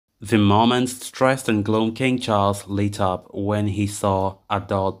The moment stressed and glum King Charles lit up when he saw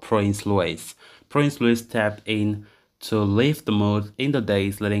adult Prince Louis. Prince Louis stepped in to lift the mood in the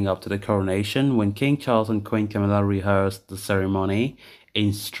days leading up to the coronation when King Charles and Queen Camilla rehearsed the ceremony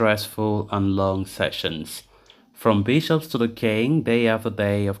in stressful and long sessions. From bishops to the king, day after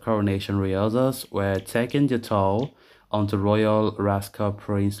day of coronation rehearsals were taking their toll until royal rascal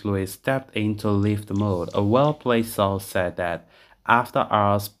Prince Louis stepped in to lift the mood. A well-placed source said that after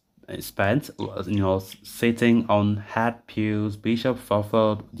hours spent, sitting on hat pews, bishops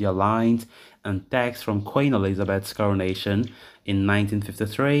fulfilled their lines and texts from Queen Elizabeth's coronation in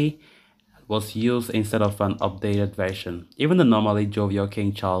 1953 was used instead of an updated version. Even the normally jovial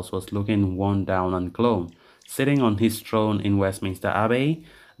King Charles was looking worn down and glum, sitting on his throne in Westminster Abbey.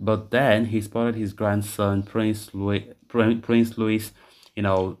 But then he spotted his grandson, Prince Louis,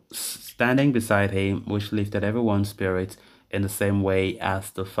 standing beside him, which lifted everyone's spirits in the same way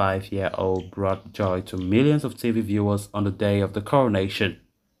as the 5-year-old brought joy to millions of TV viewers on the day of the coronation.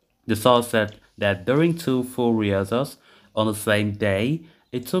 The source said that during two full rehearsals on the same day,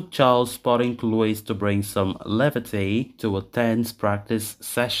 it took Charles spotting Louis to bring some levity to a tense practice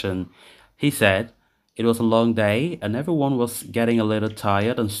session. He said, it was a long day and everyone was getting a little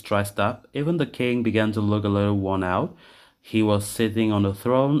tired and stressed up. Even the king began to look a little worn out. He was sitting on the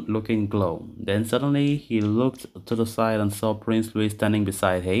throne looking glum. Then suddenly he looked to the side and saw Prince Louis standing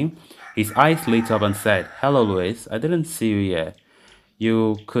beside him. His eyes lit up and said, hello, Louis. I didn't see you yet.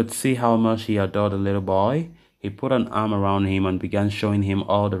 You could see how much he adored the little boy. He put an arm around him and began showing him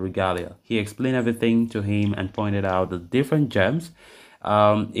all the regalia. He explained everything to him and pointed out the different gems.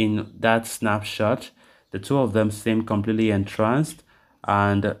 In that snapshot, the two of them seemed completely entranced,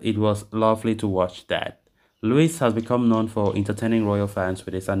 and it was lovely to watch that. Louis has become known for entertaining royal fans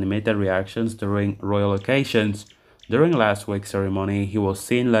with his animated reactions during royal occasions. During last week's ceremony, he was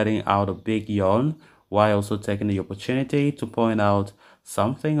seen letting out a big yawn while also taking the opportunity to point out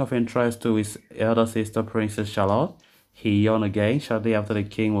something of interest to his elder sister, Princess Charlotte. He yawned again shortly after the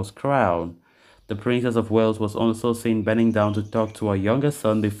king was crowned. The Princess of Wales was also seen bending down to talk to her younger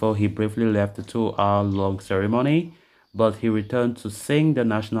son before he briefly left the 2-hour-long ceremony, but he returned to sing the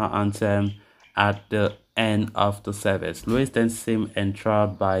national anthem at the end of the service. Louis then seemed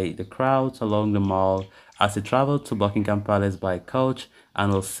enthralled by the crowds along the mall as he traveled to Buckingham Palace by coach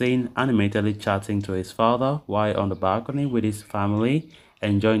and was seen animatedly chatting to his father while on the balcony with his family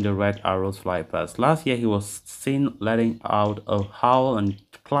enjoying the Red Arrows fly past. Last year, he was seen letting out a howl and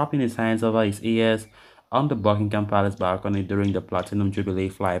clapping his hands over his ears on the Buckingham Palace balcony during the Platinum Jubilee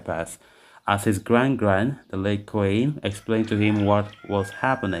fly past, as his grand, the late Queen, explained to him what was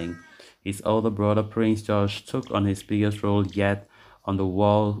happening. His older brother, Prince George, took on his biggest role yet on the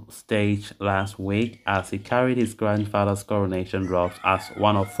world stage last week as he carried his grandfather's coronation robes as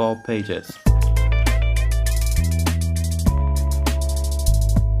one of 4 pages.